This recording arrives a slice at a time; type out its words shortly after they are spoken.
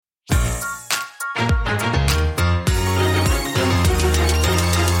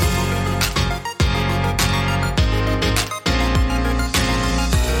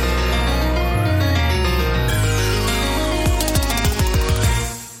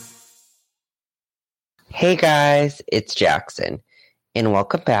Hey guys, it's Jackson, and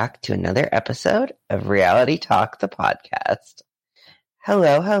welcome back to another episode of Reality Talk, the podcast.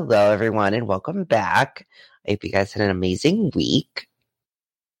 Hello, everyone, and welcome back. I hope you guys had an amazing week.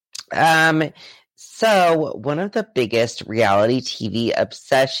 So one of the biggest reality TV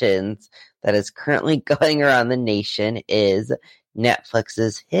obsessions that is currently going around the nation is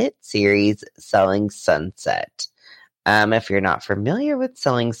Netflix's hit series, Selling Sunset. If you're not familiar with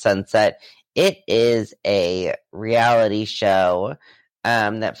Selling Sunset, it is a reality show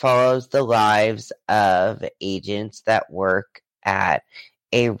that follows the lives of agents that work at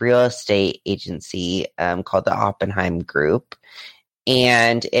a real estate agency called the Oppenheim Group.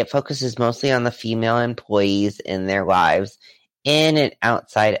 And it focuses mostly on the female employees in their lives in and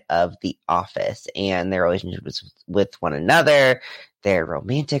outside of the office and their relationships with one another, their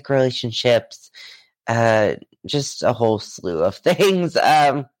romantic relationships, just a whole slew of things.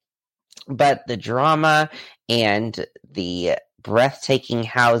 But the drama and the breathtaking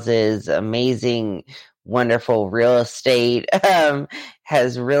houses, amazing, wonderful real estate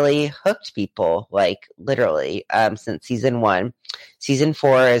has really hooked people, like literally, since season 1. Season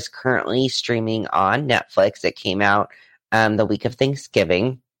 4 is currently streaming on Netflix. It came out the week of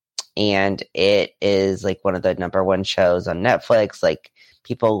Thanksgiving, and it is like one of the number one shows on Netflix. Like,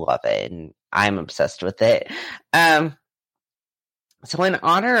 people love it, and I'm obsessed with it. So in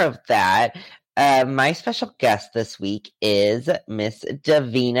honor of that, my special guest this week is Miss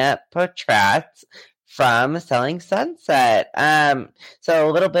Davina Potratz from Selling Sunset. So a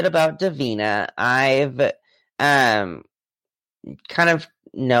little bit about Davina. I've kind of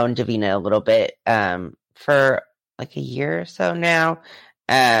known Davina a little bit for like a year or so now.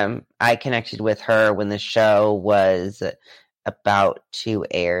 I connected with her when the show was about to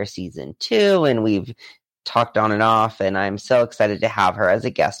air season 2, and we've talked on and off, and I'm so excited to have her as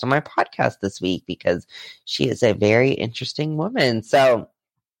a guest on my podcast this week because she is a very interesting woman. So,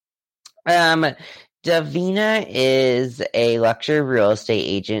 Davina is a luxury real estate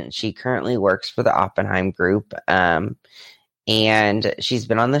agent. She currently works for the Oppenheim Group, and she's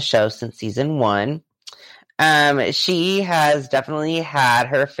been on the show since season 1. She has definitely had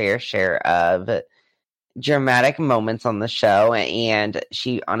her fair share of dramatic moments on the show, and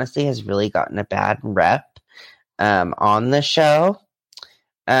she honestly has really gotten a bad rep on the show.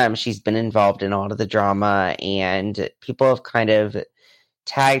 She's been involved in a lot of the drama, and people have kind of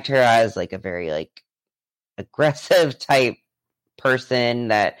tagged her as like a very like aggressive type person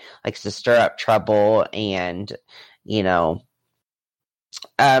that likes to stir up trouble, and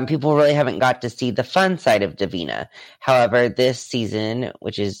people really haven't got to see the fun side of Davina. However, this season,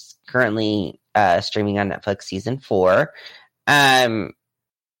 which is currently streaming on Netflix, season 4,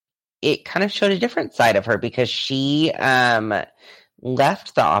 it kind of showed a different side of her because she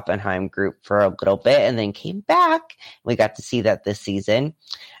left the Oppenheim Group for a little bit and then came back. We got to see that this season.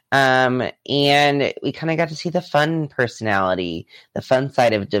 And we kind of got to see the fun personality, the fun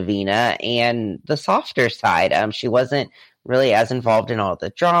side of Davina, and the softer side. She wasn't really as involved in all the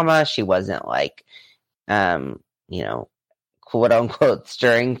drama. She wasn't like, quote unquote,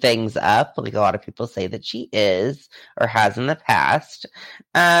 stirring things up, like a lot of people say that she is or has in the past,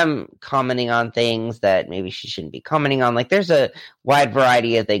 commenting on things that maybe she shouldn't be commenting on. Like, there's a wide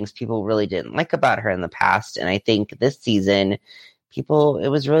variety of things people really didn't like about her in the past. And I think this season, it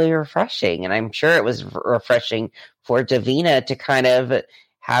was really refreshing. And I'm sure it was refreshing for Davina to kind of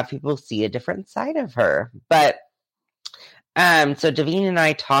have people see a different side of her. But so Davina and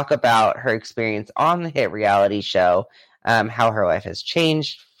I talk about her experience on the hit reality show, how her life has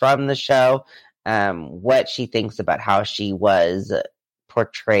changed from the show, what she thinks about how she was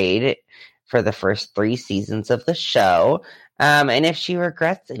portrayed for the first 3 seasons of the show, and if she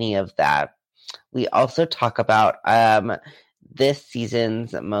regrets any of that. We also talk about this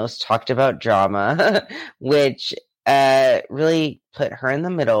season's most talked about drama, which really put her in the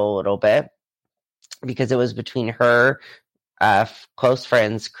middle a little bit because it was between her close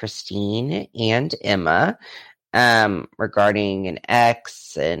friends Christine and Emma, regarding an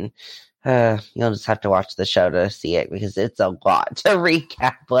ex, and you'll just have to watch the show to see it because it's a lot to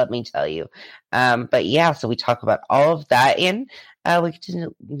recap, let me tell you. But yeah, so we talk about all of that, and we get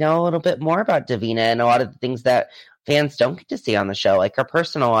to know a little bit more about Davina and a lot of the things that fans don't get to see on the show, like her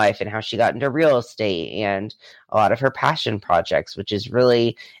personal life and how she got into real estate and a lot of her passion projects, which is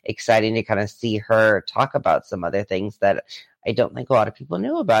really exciting to kind of see her talk about some other things that I don't think a lot of people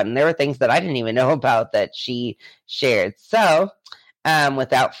knew about. And there were things that I didn't even know about that she shared. So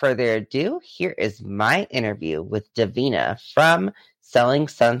without further ado, here is my interview with Davina from Selling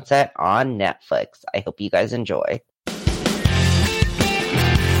Sunset on Netflix. I hope you guys enjoy.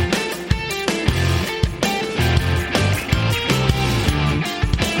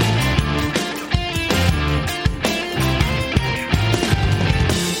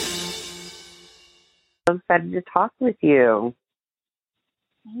 excited to talk with you.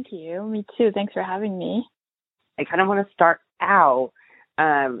 Thank you. Me too. Thanks for having me. I kind of want to start out,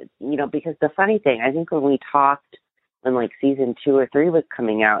 because the funny thing, I think when we talked when like season 2 or 3 was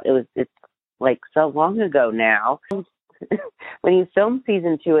coming out, it's like so long ago now. When you filmed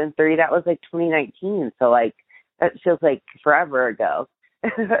season 2 and 3, that was like 2019. So like that feels like forever ago.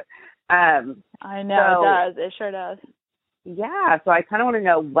 I know, it does. It sure does. Yeah. So I kind of want to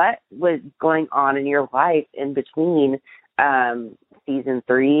know what was going on in your life in between season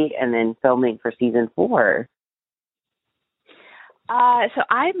 3 and then filming for season 4. So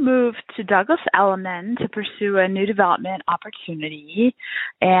I moved to Douglas Elliman to pursue a new development opportunity,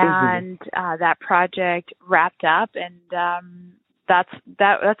 and that project wrapped up, and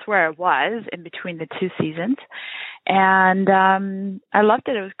that's where I was in between the 2 seasons. And I loved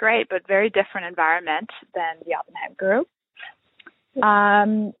it. It was great, but very different environment than the Oppenheim Group.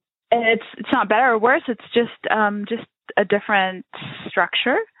 And it's not better or worse. It's just a different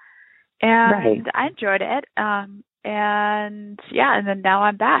structure, and I enjoyed it. And then now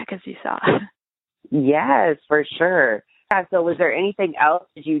I'm back, as you saw. Yes, for sure. Yeah, so was there anything else?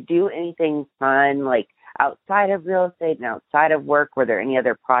 Did you do anything fun, like outside of real estate and outside of work? Were there any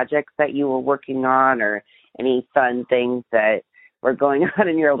other projects that you were working on or any fun things that were going on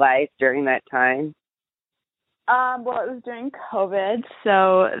in your life during that time? Well, it was during COVID,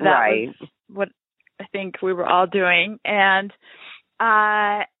 so that was what I think we were all doing. And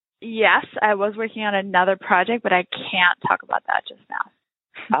yes, I was working on another project, but I can't talk about that just now.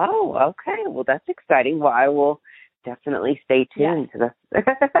 Oh, okay. Well, that's exciting. Well, I will definitely stay tuned to this.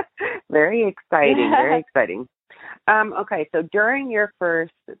 Very exciting. Very exciting. Okay, so during your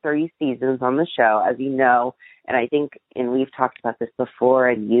first 3 seasons on the show, as you know, and I think, and we've talked about this before,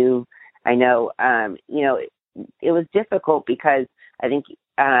 and I know, it was difficult because I think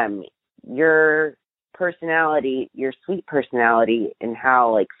your personality, your sweet personality, and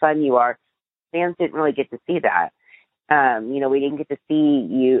how like fun you are, fans didn't really get to see that. We didn't get to see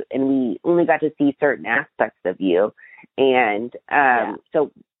you, and we only got to see certain aspects of you. And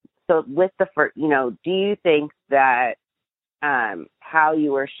so with the first, do you think that how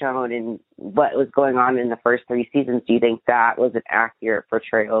you were shown and what was going on in the first 3 seasons, do you think that was an accurate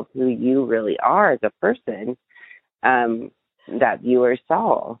portrayal of who you really are as a person that viewers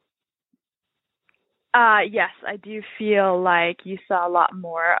saw? Yes, I do feel like you saw a lot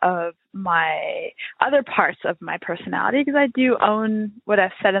more of my other parts of my personality, because I do own what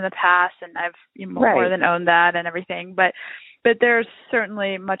I've said in the past, and I've more than owned that and everything. But there's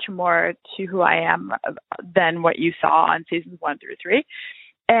certainly much more to who I am than what you saw on seasons 1 through 3.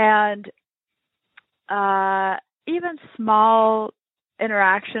 And even small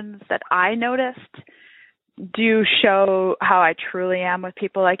interactions that I noticed do show how I truly am with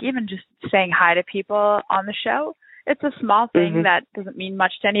people, like even just saying hi to people on the show. It's a small thing that doesn't mean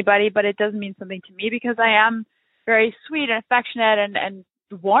much to anybody, but it does mean something to me because I am very sweet and affectionate and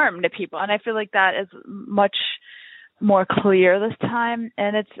warm to people. And I feel like that is much more clear this time.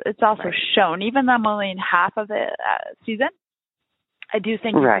 And it's also shown, even though I'm only in half of the season, I do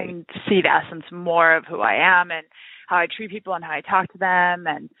think you can see the essence more of who I am and how I treat people and how I talk to them.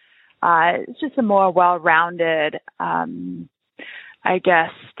 And it's just a more well-rounded, I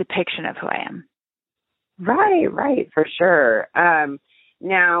guess, depiction of who I am. Right, for sure.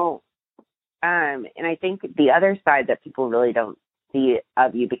 Now, and I think the other side that people really don't see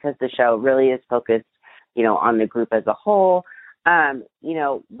of you, because the show really is focused, on the group as a whole, and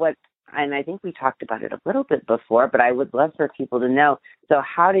I think we talked about it a little bit before, but I would love for people to know, so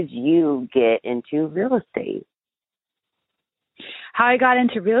how did you get into real estate? How I got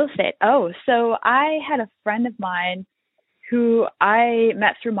into real estate? Oh, so I had a friend of mine who I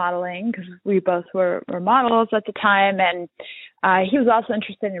met through modeling, because we both were models at the time, and he was also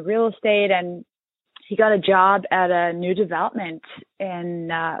interested in real estate, and he got a job at a new development in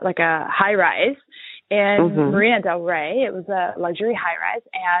like a high-rise in Marina Del Rey. It was a luxury high-rise,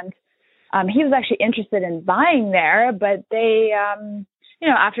 and he was actually interested in buying there, but they,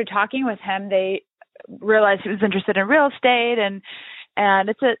 after talking with him, they realized he was interested in real estate, and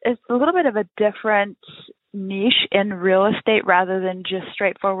it's a little bit of a different niche in real estate rather than just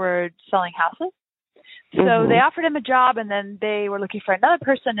straightforward selling houses. So they offered him a job, and then they were looking for another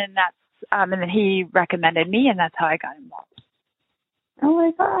person, and and then he recommended me, and that's how I got involved. Oh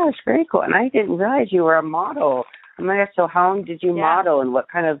my gosh, very cool. And I didn't realize you were a model. Oh my gosh, so how long did you model, and what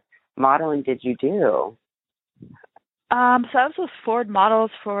kind of modeling did you do? So I was with Ford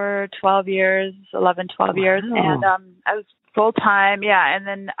Models for 12 years, and I was full-time, and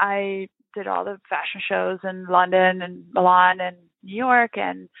then I did all the fashion shows in London and Milan and New York,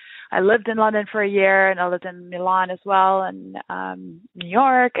 and I lived in London for a year, and I lived in Milan as well, and New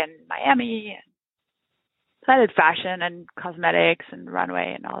York and Miami. So I did fashion and cosmetics and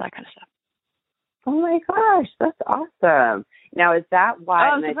runway and all that kind of stuff. Oh my gosh, that's awesome! Now, is that why?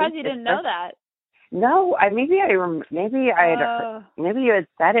 Oh, I'm surprised you didn't know that. No, maybe you had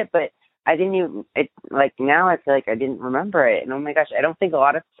said it, but I didn't even. Now I feel like I didn't remember it, and oh my gosh, I don't think a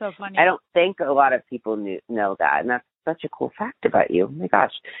lot of people know that, and that's such a cool fact about you. Oh my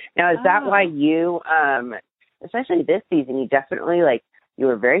gosh! Now, is that why you, especially this season, you definitely you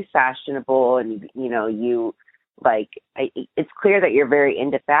were very fashionable, and you it's clear that you're very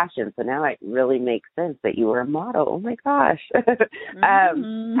into fashion. So now it really makes sense that you were a model. Oh my gosh.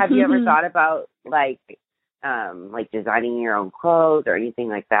 Have you ever thought about designing your own clothes or anything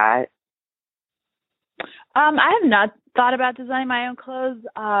like that? I have not thought about designing my own clothes.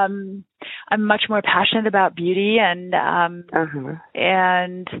 I'm much more passionate about beauty and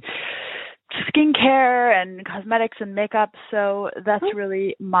skincare and cosmetics and makeup. So that's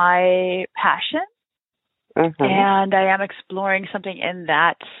really my passion. And I am exploring something in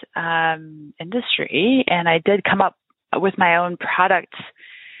that industry. And I did come up with my own product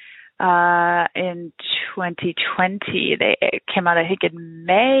in 2020. It came out, I think, in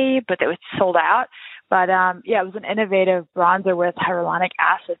May, but it was sold out. But it was an innovative bronzer with hyaluronic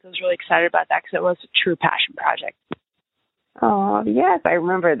acid. I was really excited about that because it was a true passion project. Oh, yes, I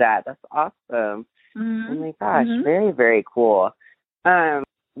remember that. That's awesome. Oh my gosh, very, very cool.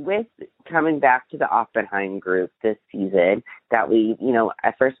 With coming back to the Oppenheim group this season, that we,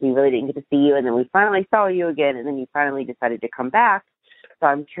 at first we really didn't get to see you, and then we finally saw you again, and then you finally decided to come back. So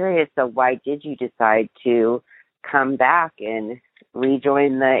I'm curious, why did you decide to come back and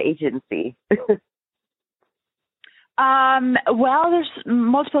rejoin the agency? Well, there's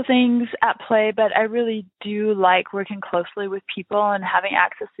multiple things at play, but I really do like working closely with people and having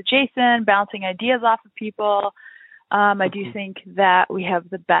access to Jason, bouncing ideas off of people. I do think that we have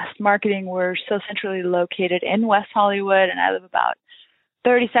the best marketing. We're so centrally located in West Hollywood, and I live about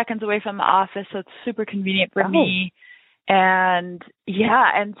 30 seconds away from the office, so it's super convenient for me. And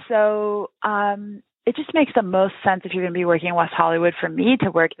so it just makes the most sense if you're going to be working in West Hollywood for me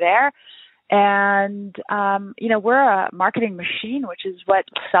to work there. And, we're a marketing machine, which is what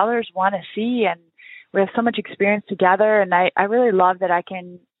sellers want to see. And we have so much experience together. And I really love that I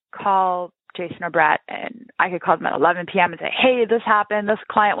can call Jason or Brett, and I could call them at 11 p.m. and say, hey, this happened, this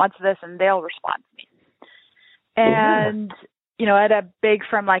client wants this, and they'll respond to me. And, at a big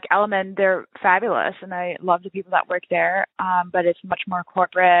firm like Element, they're fabulous, and I love the people that work there, but it's much more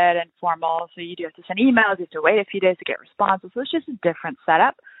corporate and formal, so you do have to send emails, you have to wait a few days to get responses, so it's just a different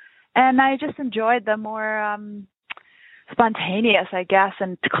setup. And I just enjoyed the more spontaneous, I guess,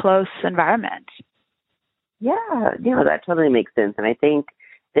 and close environment. Yeah, that totally makes sense, and I think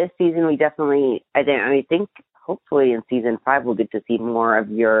this season, I think hopefully in season 5, we'll get to see more of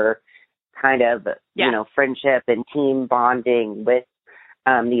your kind of, friendship and team bonding with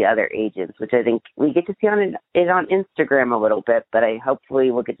the other agents, which I think we get to see on Instagram a little bit, but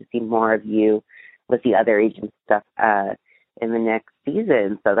hopefully we'll get to see more of you with the other agent stuff in the next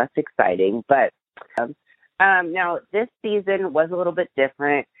season. So that's exciting. But now this season was a little bit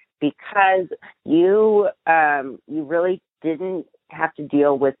different because you really didn't have to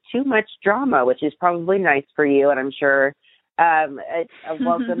deal with too much drama, which is probably nice for you, and I'm sure a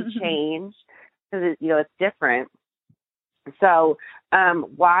welcome change because it's different. So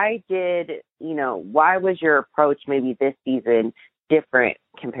why was your approach maybe this season different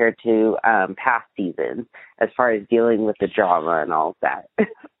compared to past seasons as far as dealing with the drama and all of that?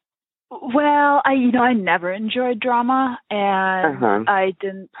 Well, I never enjoyed drama, and I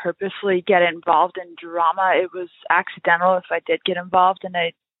didn't purposely get involved in drama. It was accidental if I did get involved, and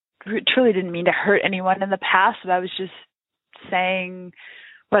I truly didn't mean to hurt anyone in the past, but I was just saying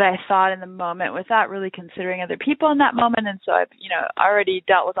what I thought in the moment without really considering other people in that moment, and so I've, already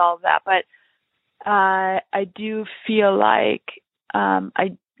dealt with all of that. But I do feel like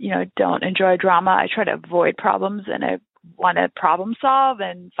I don't enjoy drama. I try to avoid problems, and I want to problem solve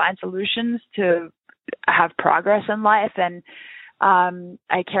and find solutions to have progress in life. And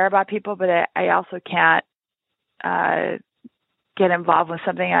I care about people, but I also can't get involved with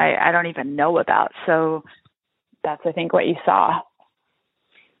something I don't even know about. So that's, I think, what you saw.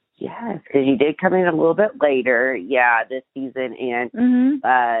 Yes, because you did come in a little bit later, this season. And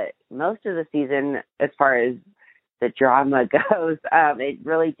most of the season, as far as the drama goes, it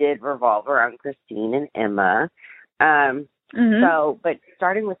really did revolve around Christine and Emma. So, but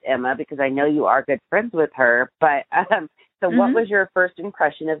starting with Emma, because I know you are good friends with her, but what was your first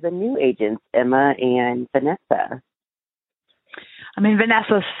impression of the new agents, Emma and Vanessa? I mean,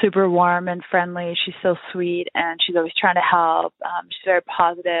 Vanessa's super warm and friendly. She's so sweet, and she's always trying to help. She's very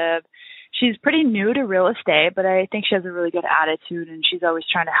positive. She's pretty new to real estate, but I think she has a really good attitude, and she's always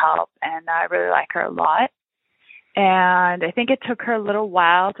trying to help, and I really like her a lot. And I think it took her a little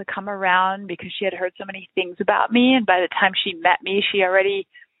while to come around because she had heard so many things about me, and by the time she met me, she already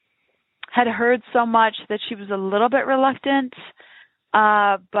had heard so much that she was a little bit reluctant,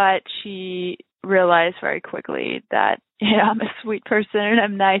 but she realized very quickly that, you know, I'm a sweet person and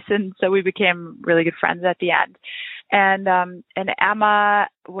I'm nice, and so we became really good friends at the end. And Emma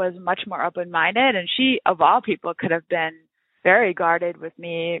was much more open-minded, and she, of all people, could have been very guarded with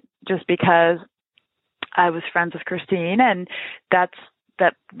me just because I was friends with Christine, and that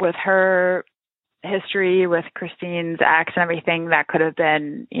with her history with Christine's ex and everything, that could have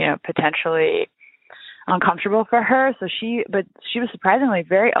been, you know, potentially uncomfortable for her. So she was surprisingly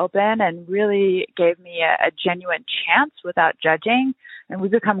very open and really gave me a genuine chance without judging, and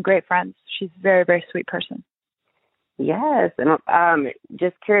we've become great friends. She's a very, very sweet person. Yes, and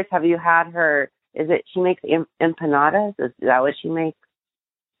just curious, have you had her? She makes empanadas? Is that what she makes?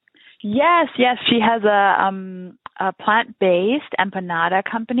 Yes, she has a plant-based empanada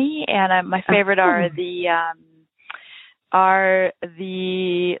company, and my favorite are the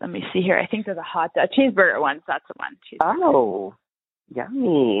let me see here. I think there's a hot dog cheeseburger ones. That's the one. Oh,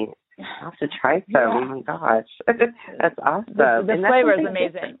 yummy! I'll have to try some. Yeah. Oh my gosh, that's awesome. The flavor is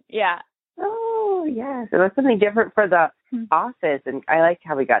amazing. Different. Yeah. Oh yes, and that's something different for the office, and I liked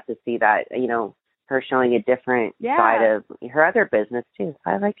how we got to see that. You know, her showing a different side of her other business too.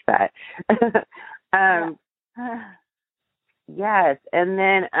 So I liked that. Yes, and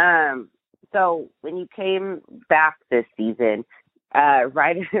then so when you came back this season,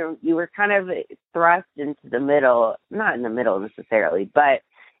 right, you were kind of thrust into the middle, not in the middle necessarily, but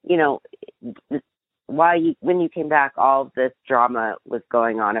you know, when you came back, all of this drama was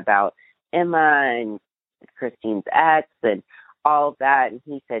going on about Emma and Christine's ex and all of that, and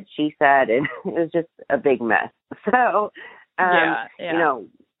he said, she said, and it was just a big mess. So, you know,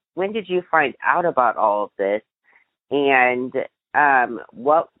 when did you find out about all of this, and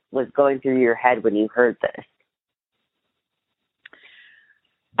what was going through your head when you heard this?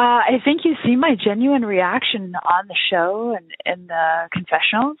 I think you see my genuine reaction on the show and in the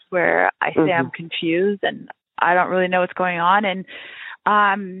confessionals where I say I'm confused and I don't really know what's going on. And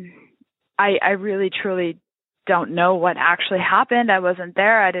I really, truly don't know what actually happened. I wasn't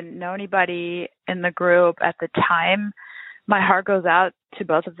there. I didn't know anybody in the group at the time. My heart goes out to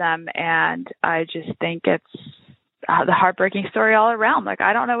both of them, and I just think it's the heartbreaking story all around. Like,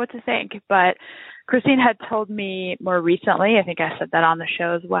 I don't know what to think, but Christine had told me more recently. I think I said that on the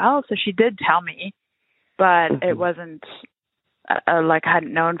show as well. So she did tell me, but it wasn't like I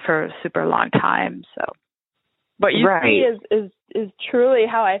hadn't known for a super long time. So what you see is truly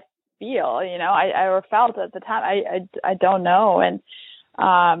how I feel, you know, I felt at the time. I don't know. And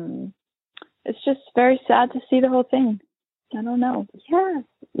it's just very sad to see the whole thing. I don't know.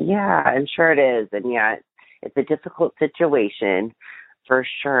 Yeah, I'm sure it is. And yeah, it's a difficult situation for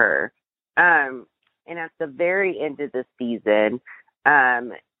sure. And at the very end of the season,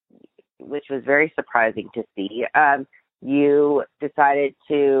 which was very surprising to see, you decided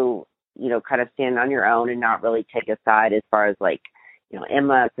to, you know, kind of stand on your own and not really take a side as far as like, you know,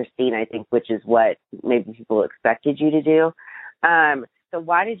 Emma, Christine, I think, which is what maybe people expected you to do. So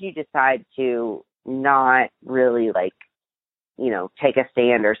why did you decide to not really, like, you know, take a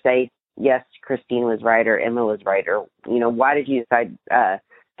stand or say, yes, Christine was right or Emma was right? Or, you know, why did you decide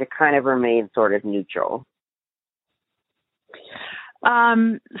to kind of remain sort of neutral?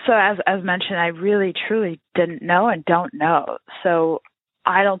 So as mentioned, I really, truly didn't know and don't know. So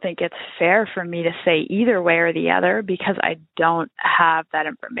I don't think it's fair for me to say either way or the other because I don't have that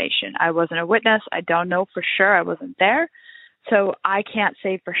information. I wasn't a witness. I don't know for sure. I wasn't there. So I can't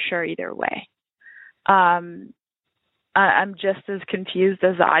say for sure either way. I'm just as confused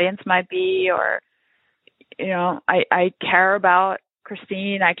as the audience might be, or, you know, I care about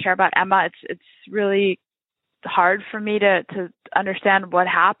Christine. I care about Emma. It's really hard for me to understand what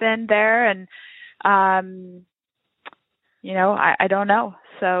happened there. And, you know, I don't know.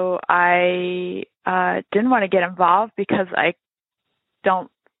 So I didn't want to get involved because I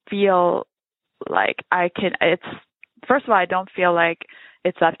don't feel like I can. First of all, I don't feel like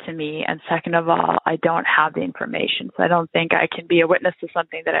it's up to me. And second of all, I don't have the information. So I don't think I can be a witness to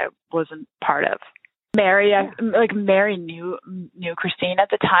something that I wasn't part of. Mary knew Christine at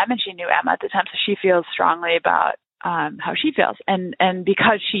the time, and she knew Emma at the time. So she feels strongly about how she feels, and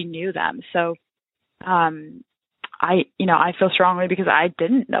because she knew them. So I feel strongly because I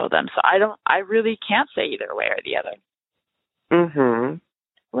didn't know them. So I really can't say either way or the other. Mhm.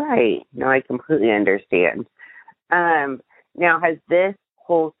 Right. No, I completely understand. Now, has this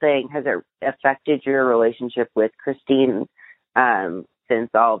whole thing, has it affected your relationship with Christine since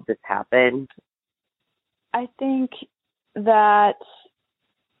all of this happened? I think that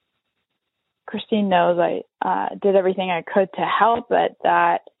Christine knows I did everything I could to help, but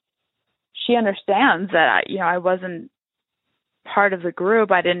that she understands that I wasn't part of the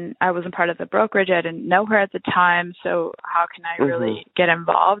group. I wasn't part of the brokerage. I didn't know her at the time, so how can I really get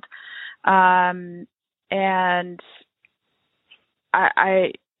involved? And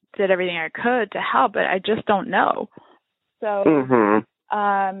I did everything I could to help, but I just don't know. So,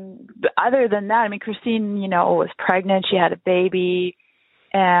 but other than that, I mean, Christine, was pregnant. She had a baby,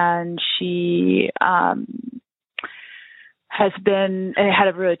 and she had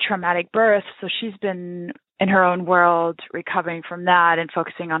a really traumatic birth. So she's been in her own world, recovering from that and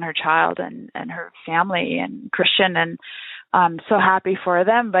focusing on her child and her family and Christian. And I'm so happy for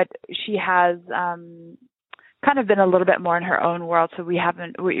them, but she has kind of been a little bit more in her own world. So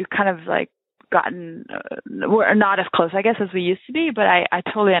we've kind of like we're not as close, I guess, as we used to be, but I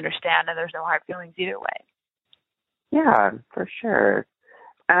totally understand, and there's no hard feelings either way. Yeah, for sure.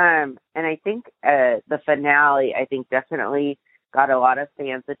 And I think the finale, I think, definitely got a lot of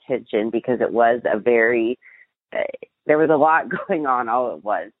fans' attention because it was there was a lot going on all at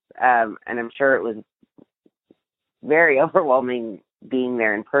once. And I'm sure it was very overwhelming being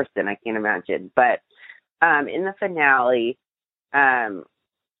there in person. I can't imagine. But in the finale,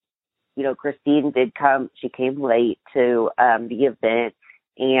 Christine did come. She came late to the event,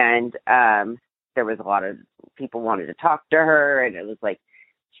 and there was a lot of people wanted to talk to her, and it was like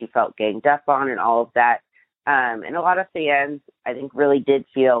she felt ganged up on and all of that. And a lot of fans, I think, really did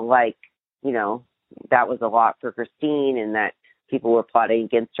feel like, that was a lot for Christine and that people were plotting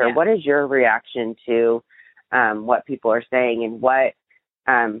against her. Yeah. What is your reaction to what people are saying, and what,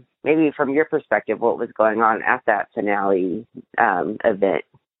 maybe from your perspective, what was going on at that finale event?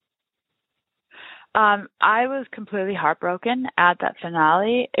 I was completely heartbroken at that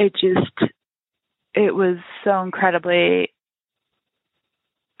finale. It was so incredibly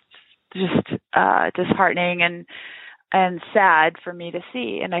just disheartening and sad for me to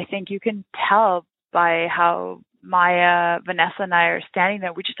see. And I think you can tell by how Maya, Vanessa, and I are standing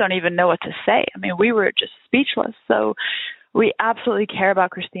there. We just don't even know what to say. I mean, we were just speechless. So we absolutely care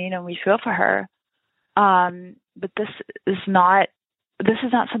about Christine and we feel for her. But this is not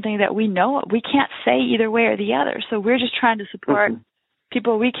something that we know. We can't say either way or the other. So we're just trying to support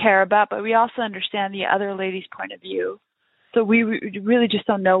people we care about, but we also understand the other lady's point of view. So we really just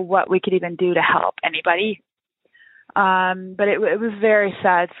don't know what we could even do to help anybody. But it was very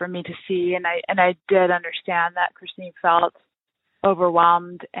sad for me to see, and I did understand that Christine felt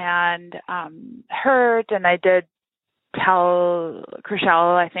overwhelmed and hurt. And I did tell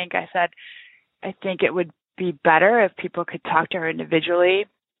Chriselle, I think it would be better if people could talk to her individually.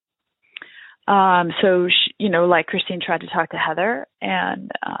 So she, like Christine tried to talk to Heather, and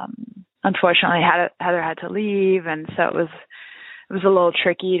unfortunately Heather had to leave, and so it was a little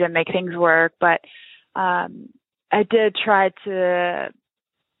tricky to make things work. But I did try to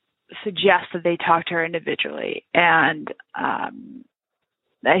suggest that they talk to her individually, and I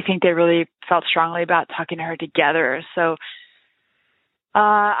think they really felt strongly about talking to her together. So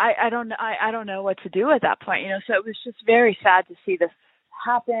I don't know what to do at that point, So it was just very sad to see this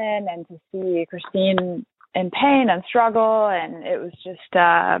happen and to see Christine in pain and struggle, and it was just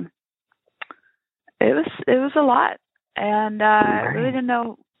it was a lot, and I really didn't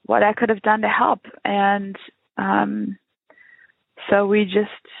know what I could have done to help, and so we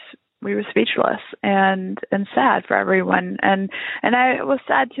were speechless and sad for everyone, and I was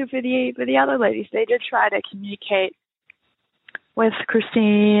sad too for the other ladies. They did try to communicate with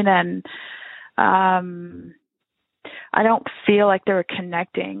Christine, and I don't feel like they were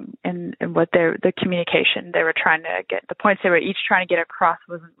connecting in what the communication they were trying to get. The points they were each trying to get across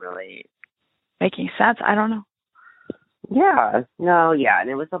wasn't really making sense. I don't know. Yeah, no, yeah, and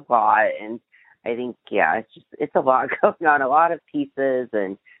it was a lot, and I think, it's a lot going on, a lot of pieces,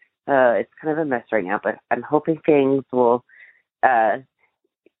 and it's kind of a mess right now, but I'm hoping things will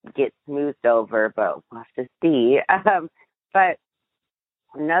get smoothed over, but we'll have to see. But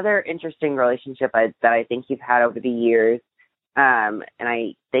another interesting relationship that I think you've had over the years, and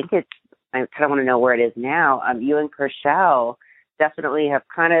I think I kind of want to know where it is now. You and Chriselle definitely have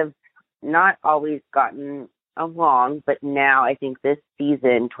kind of not always gotten along, but now I think this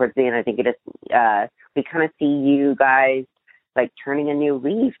season, towards the end, I think it is, we kind of see you guys like turning a new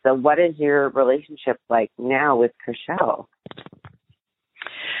leaf. So what is your relationship like now with Chriselle?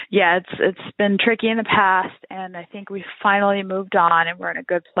 yeah, it's been tricky in the past, and I think we've finally moved on, and we're in a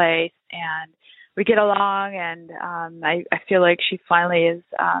good place, and we get along, and I feel like she finally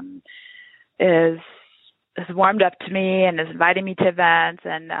is warmed up to me and is inviting me to events,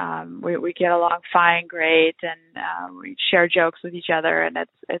 and we get along fine, great, and we share jokes with each other, and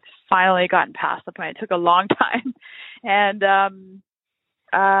it's finally gotten past the point. It took a long time, and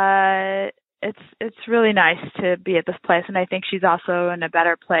it's really nice to be at this place, and I think she's also in a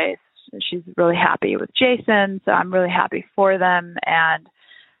better place. She's really happy with Jason, so I'm really happy for them, and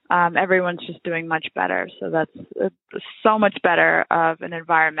everyone's just doing much better. So it's so much better of an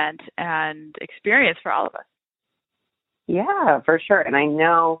environment and experience for all of us. Yeah, for sure. And I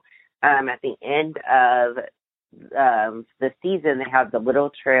know at the end of the season, they have the little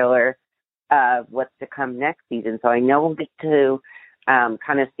trailer of what's to come next season. So I know we'll get to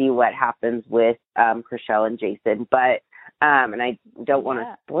kind of see what happens with Chrishell and Jason. But, and I don't want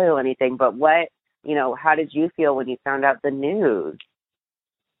to spoil anything, but how did you feel when you found out the news?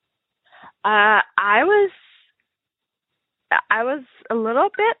 I was a little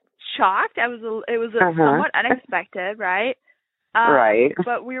bit shocked. It was somewhat unexpected, right? Right.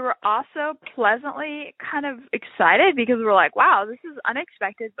 But we were also pleasantly kind of excited because we were like, wow, this is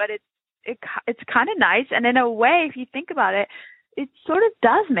unexpected, but it's kind of nice. And in a way, if you think about it, it sort of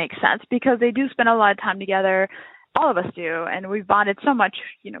does make sense because they do spend a lot of time together. All of us do. And we've bonded so much,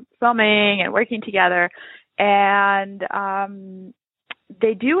 filming and working together. And,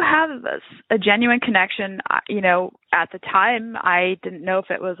 they do have a genuine connection. At the time, I didn't know if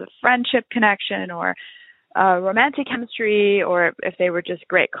it was a friendship connection or romantic chemistry or if they were just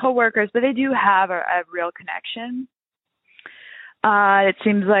great coworkers, but they do have a real connection. It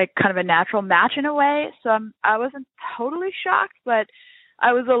seems like kind of a natural match in a way. So I wasn't totally shocked, but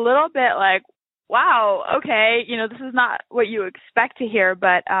I was a little bit like, wow, okay, this is not what you expect to hear,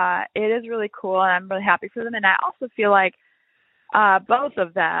 but it is really cool, and I'm really happy for them. And I also feel like both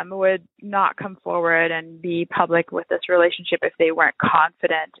of them would not come forward and be public with this relationship if they weren't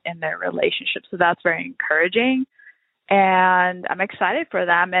confident in their relationship. So that's very encouraging. And I'm excited for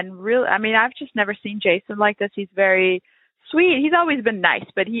them. And really, I've just never seen Jason like this. He's very sweet. He's always been nice,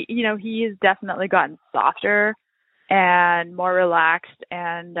 but he has definitely gotten softer and more relaxed.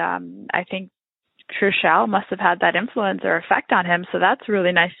 And I think Chrishell must have had that influence or effect on him. So that's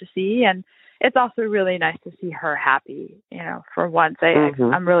really nice to see. And it's also really nice to see her happy, for once.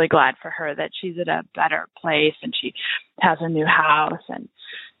 I'm really glad for her that she's at a better place and she has a new house, and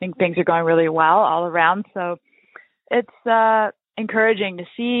I think things are going really well all around. So it's encouraging to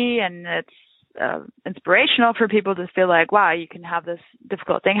see, and it's inspirational for people to feel like, wow, you can have this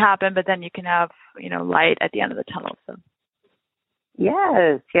difficult thing happen, but then you can have, light at the end of the tunnel. So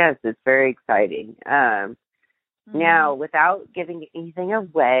yes, it's very exciting. Now, without giving anything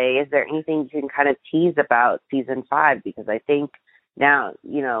away, is there anything you can kind of tease about season 5? Because I think now,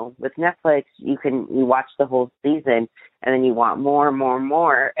 with Netflix, you watch the whole season and then you want more and more and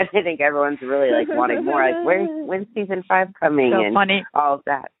more. And I think everyone's really wanting more. When's season 5 coming? So and funny. All of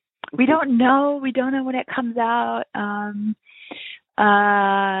that. We don't know. We don't know when it comes out.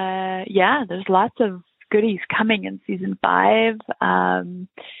 There's lots of goodies coming in season 5.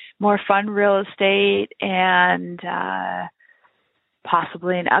 More fun real estate and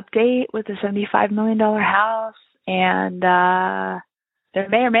possibly an update with a $75 million house. And there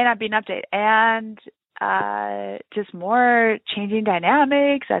may or may not be an update. And just more changing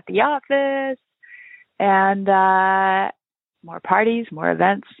dynamics at the office. And more parties, more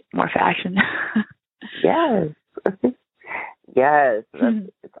events, more fashion. Yes. Yes.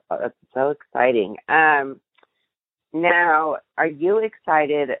 That's so exciting. Now, are you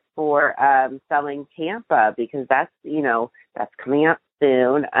excited for selling Tampa? Because that's coming up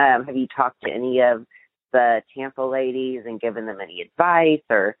soon. Have you talked to any of the Tampa ladies and given them any advice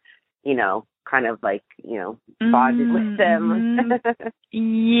or, kind of bonded with them?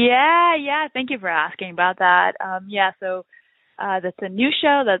 Yeah. Thank you for asking about that. So that's a new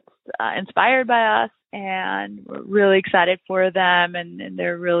show that's inspired by us, and we're really excited for them, and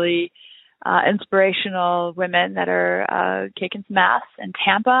they're really inspirational women that are kicking some ass in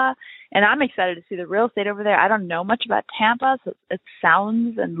Tampa. And I'm excited to see the real estate over there. I don't know much about Tampa, so it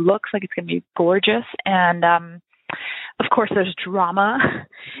sounds and looks like it's going to be gorgeous. And of course, there's drama.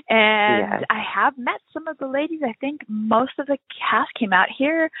 And I have met some of the ladies. I think most of the cast came out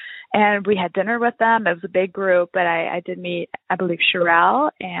here, and we had dinner with them. It was a big group, but I did meet, I believe,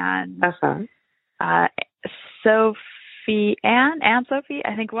 Sherelle and Sophie, Anne Sophie,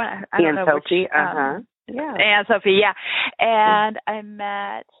 I think one. I don't know Sophie, which. Anne Sophie, yeah. And I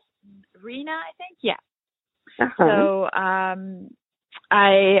met Rena, I think, yeah. So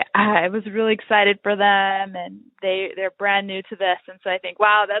I was really excited for them, and they're brand new to this, and so I think,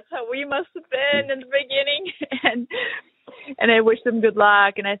 wow, that's how we must have been in the beginning. And I wish them good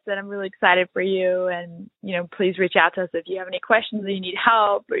luck, and I said, I'm really excited for you, and please reach out to us if you have any questions or you need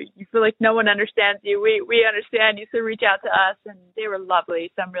help or you feel like no one understands you. We understand you, so reach out to us. And they were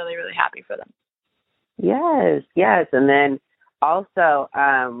lovely, so I'm really, really happy for them. Yes, and then also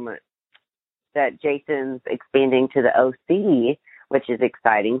that Jason's expanding to the OC, which is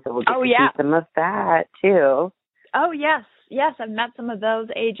exciting. So we'll get to see some of that too. Oh, yes. I've met some of those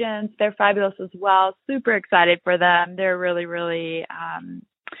agents. They're fabulous as well. Super excited for them. They're really, really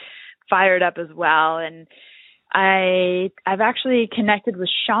fired up as well. And I've actually connected with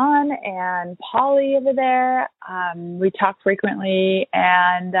Sean and Polly over there. We talk frequently,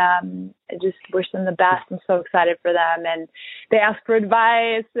 and I just wish them the best. I'm so excited for them. And they ask for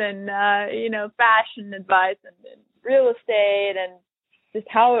advice and, fashion advice and real estate and just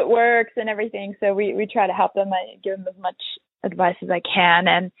how it works and everything. So we try to help them. I give them as much advice as I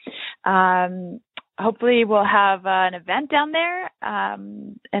can. And hopefully we'll have an event down there.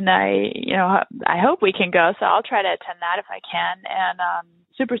 And I hope we can go. So I'll try to attend that if I can. And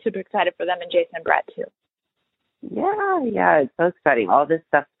super, super excited for them and Jason and Brett too. Yeah. It's so exciting. All this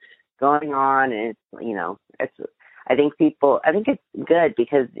stuff going on. And I think it's good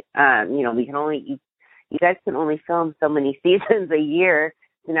because, you guys can only film so many seasons a year.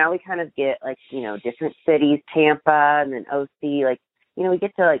 So now we kind of get different cities, Tampa and then OC, we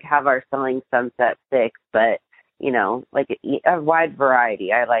get to have our Selling Sunset fix, but a wide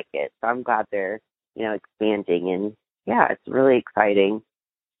variety. I like it. So I'm glad they're, expanding, and it's really exciting.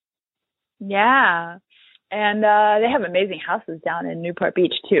 Yeah. And they have amazing houses down in Newport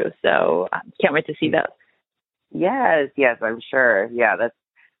Beach too. So can't wait to see those. Yes, I'm sure. Yeah, that's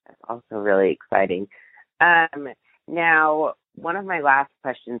also really exciting. Now, one of my last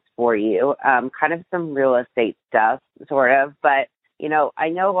questions for you, kind of some real estate stuff, sort of, but, I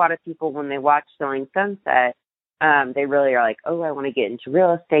know a lot of people, when they watch Selling Sunset, they really are like, oh, I want to get into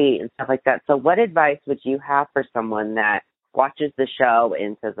real estate and stuff like that. So what advice would you have for someone that watches the show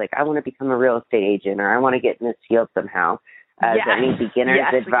and says, I want to become a real estate agent, or I want to get in this field somehow? Is there any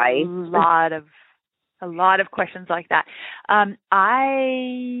beginner's advice? A lot of questions like that. I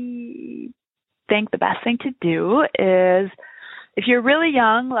think the best thing to do is, if you're really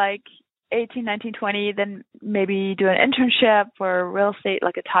young, like 18, 19, 20, then maybe do an internship for real estate,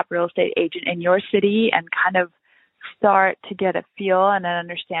 like a top real estate agent in your city, and kind of start to get a feel and an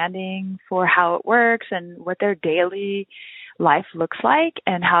understanding for how it works and what their daily life looks like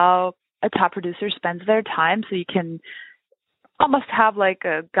and how a top producer spends their time, so you can almost have like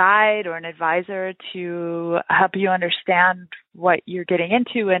a guide or an advisor to help you understand what you're getting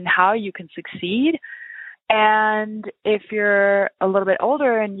into and how you can succeed. And if you're a little bit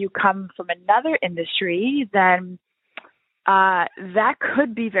older and you come from another industry, then that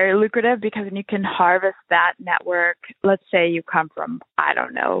could be very lucrative, because then you can harvest that network. Let's say you come from, I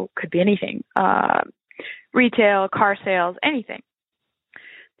don't know, could be anything, retail, car sales, anything.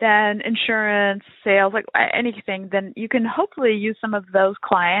 Then insurance, sales, like anything, then you can hopefully use some of those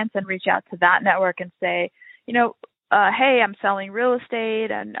clients and reach out to that network and say, hey, I'm selling real estate,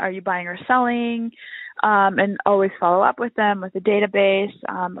 and are you buying or selling? And always follow up with them with a database.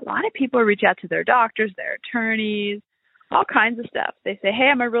 A lot of people reach out to their doctors, their attorneys, all kinds of stuff. They say, hey,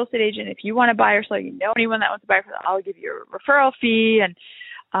 I'm a real estate agent. If you want to buy or sell, anyone that wants to buy, I'll give you a referral fee.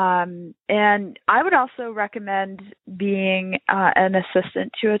 And I would also recommend being an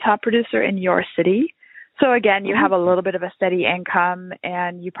assistant to a top producer in your city. So again, you have a little bit of a steady income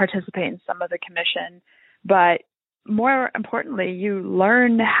and you participate in some of the commission, but more importantly, you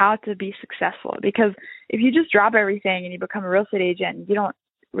learn how to be successful, because if you just drop everything and you become a real estate agent, you don't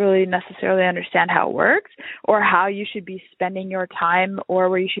really necessarily understand how it works or how you should be spending your time or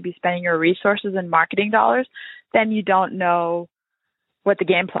where you should be spending your resources and marketing dollars, then you don't know what the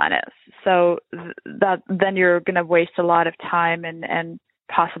game plan is. So then you're going to waste a lot of time and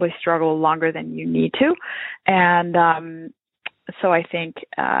possibly struggle longer than you need to. And so I think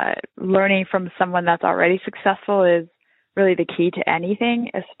learning from someone that's already successful is really the key to anything,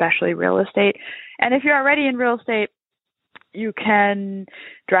 especially real estate. And if you're already in real estate, you can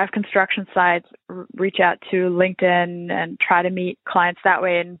drive construction sites, reach out to LinkedIn and try to meet clients that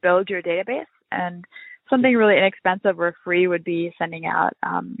way and build your database. And something really inexpensive or free would be sending out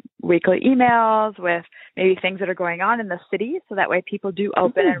weekly emails with maybe things that are going on in the city. So that way people do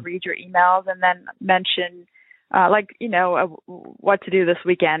open and read your emails and then mention what to do this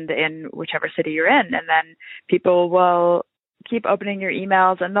weekend in whichever city you're in. And then people will keep opening your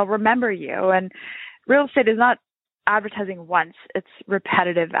emails and they'll remember you. And real estate is not advertising once, it's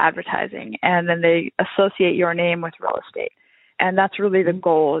repetitive advertising, and then they associate your name with real estate. And that's really the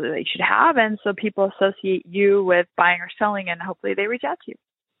goal that you should have. And so people associate you with buying or selling, and hopefully they reach out to you.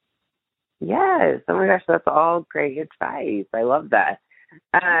 Yes. Oh my gosh, that's all great advice. I love that.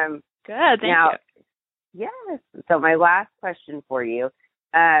 Good. Thank you. Yes. So my last question for you,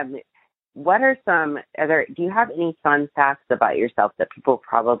 do you have any fun facts about yourself that people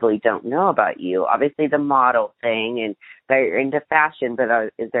probably don't know about you? Obviously the model thing and that you're into fashion,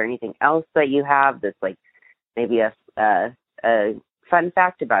 but is there anything else that you have that's like maybe a fun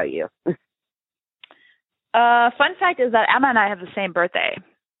fact about you? Fun fact is that Emma and I have the same birthday,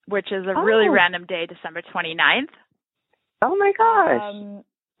 which is a really random day, December 29th. Oh my gosh.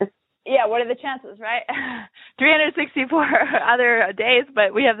 Yeah, what are the chances, right? 364 other days,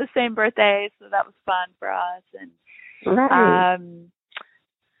 but we have the same birthday, so that was fun for us. And right.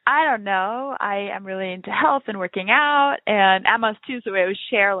 I don't know. I am really into health and working out, and Emma's too, so we always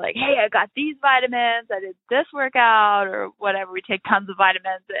share like, hey, I got these vitamins, I did this workout, or whatever. We take tons of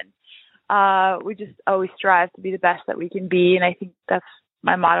vitamins, and we just always strive to be the best that we can be, and I think that's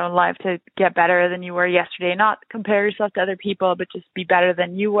my motto in life, to get better than you were yesterday, not compare yourself to other people, but just be better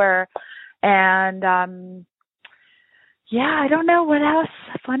than you were. And, I don't know what else.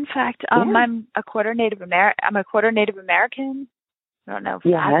 Fun fact. I'm a quarter Native American. I don't know if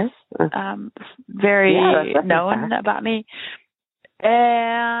that's very known about me.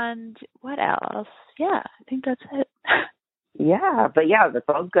 And what else? Yeah, I think that's it. Yeah, but that's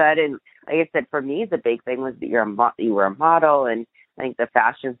all good. And like I said, for me, the big thing was that you were a model, and I think the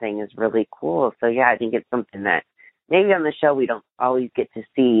fashion thing is really cool. So I think it's something that maybe on the show we don't always get to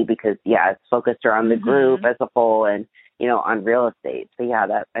see because it's focused around the group as a whole and on real estate. So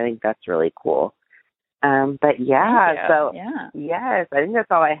I think that's really cool. But yes, I think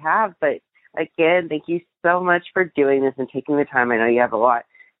that's all I have. But again, thank you so much for doing this and taking the time. I know you have a lot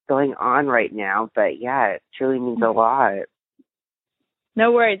going on right now, but it truly means a lot.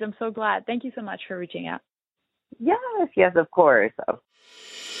 No worries. I'm so glad. Thank you so much for reaching out. Yes, of course.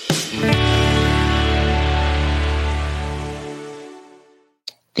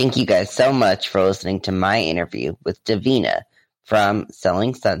 Thank you guys so much for listening to my interview with Davina from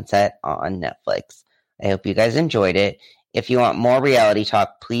Selling Sunset on Netflix. I hope you guys enjoyed it. If you want more reality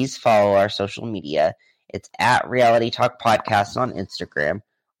talk, please follow our social media. It's at Reality Talk Podcast on Instagram,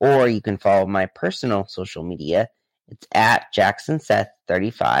 or you can follow my personal social media. It's at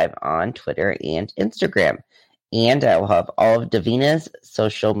JacksonSeth35 on Twitter and Instagram. And I will have all of Davina's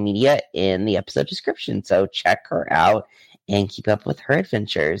social media in the episode description. So check her out and keep up with her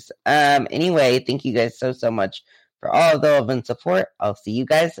adventures. Anyway, thank you guys so much for all of the love and support. I'll see you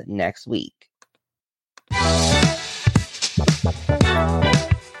guys next week.